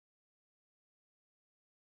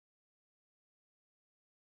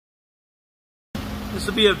This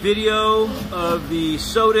will be a video of the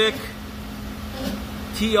Sodick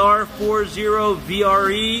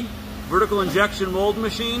TR40VRE vertical injection mold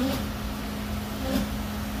machine.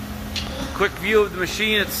 Quick view of the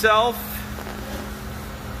machine itself.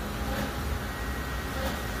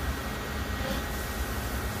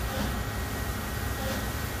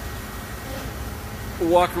 We'll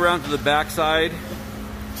walk around to the back side.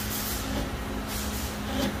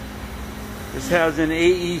 This has an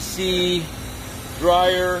AEC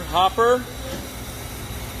dryer hopper.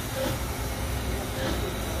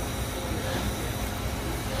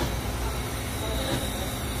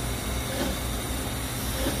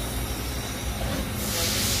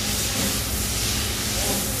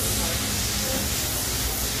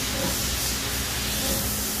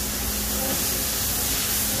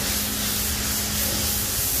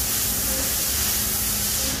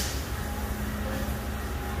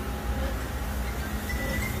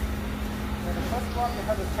 You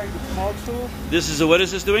have to take the small tube. This is what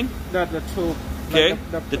is this doing? The tube. Okay,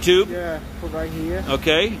 like the tube? Yeah, put right here.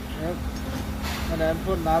 Okay. Yep. And then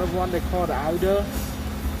put another one they call the outer.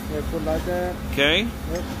 Yeah, put like that. Okay.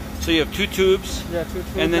 Yep. So you have two tubes? Yeah, two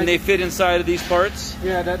tubes. And then they fit inside of these parts?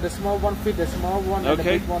 Yeah, the small one fit the small one, and the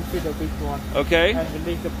big one fit the big one. Okay. And we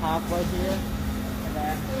leave the part right here. And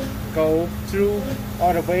then go through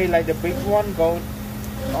all the way like the big one, go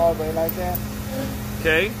all the way like that.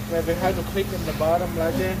 Okay. Where we have to click in the bottom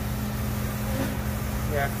like that.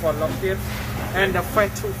 Yeah, for lock it. And the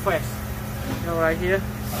fat tube fast. You know, right here.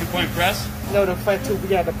 2-point press? No, the fat tube,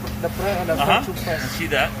 yeah, the press and the fat tube fast. I see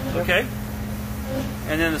that. Yep. Okay.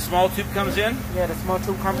 And then the small tube comes in? Yeah, the small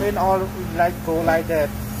tube come in, all like go like that.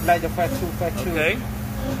 Like the fat tube. Okay.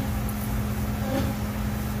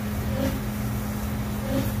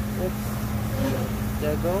 Oops.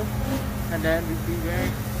 There you go. And then we be back.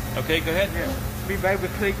 Okay, go ahead. Yeah. Be back, we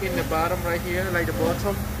click in the bottom right here, like the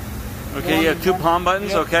bottom. Okay, you have two palm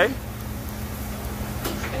buttons, yep. okay.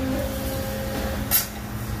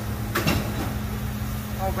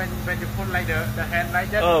 Oh, when you put like the hand like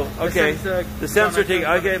that. Oh, okay. The sensor take,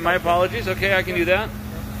 take. okay, my apologies. Okay, I can do that.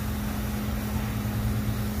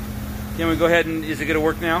 Can we go ahead and, is it going to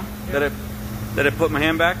work now? Yep. That I put my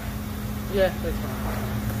hand back? Yeah, that's fine.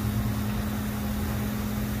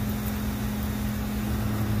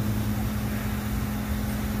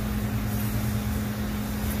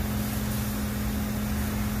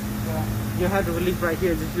 You have to release right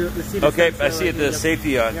here. You see the Okay, I see right it, the here.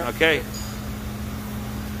 safety on. Yep. Okay.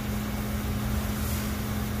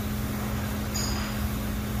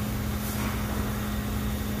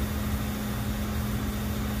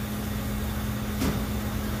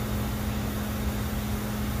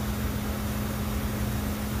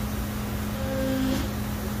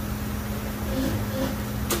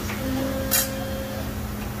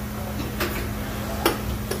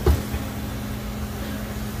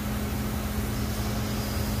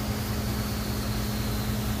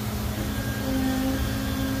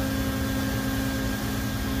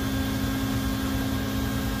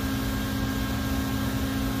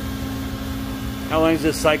 How long does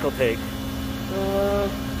this cycle take?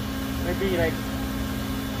 Maybe like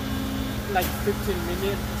 15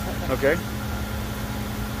 minutes. Okay.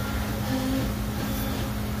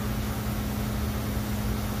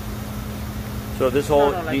 So this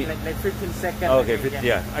whole... No, like 15 seconds. Oh, okay, 50,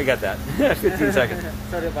 yeah, I got that. 15 seconds.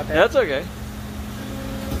 Sorry about that. That's okay.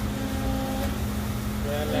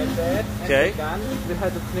 Yeah, like that. Okay. Done. We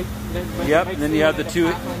have to click. Yep, and then you have the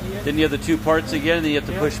two. Then you have the two parts again. And then you have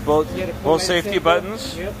to push both safety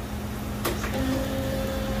buttons. Yep.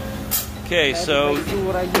 Okay, so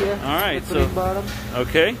right here. All right, so bottom.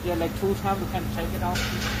 Okay. Yeah, like 2 times we can take it off.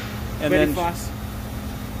 And very then fast.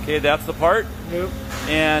 Okay, that's the part. Yep.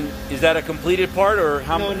 And is that a completed part or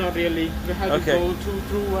how? No, not really. We have to go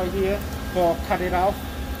through right here for cut it off.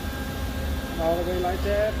 And all the way like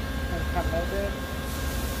that, and cut like that.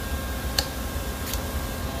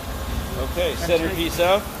 Okay, centerpiece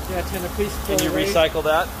out. Yeah, centerpiece. Can you recycle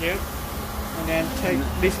that? Yep. And then take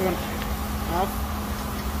this one off.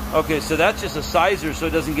 Okay, so that's just a sizer, so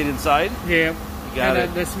it doesn't get inside. Yeah. You got it.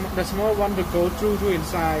 And then the small one will go through to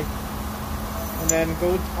inside, and then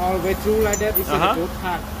go all the way through like that. It's a good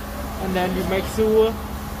part. And then you make sure,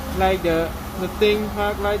 like the thing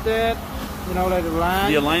part like that. You know, like the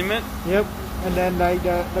line. The alignment. Yep. And then like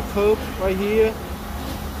the curve right here,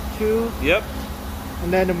 too. Yep.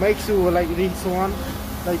 And then to make sure like this one,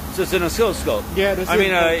 like so it's an oscilloscope. Yeah, I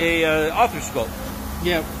mean a arthroscope.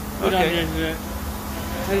 Yeah. Okay.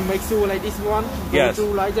 And make sure like this one go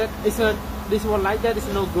through like that. It's a this one like that is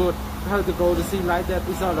no good. You have to go to see like that.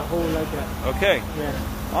 It's not a hole like that. Okay. Yeah.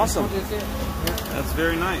 Awesome. That's it. Yeah. That's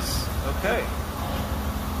very nice. Okay.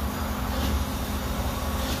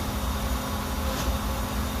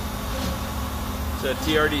 It's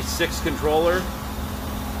a TRD6 controller.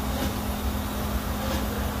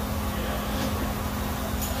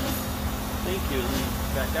 Thank you.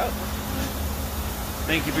 Back out.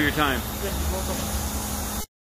 Thank you for your time. Yes, you're welcome.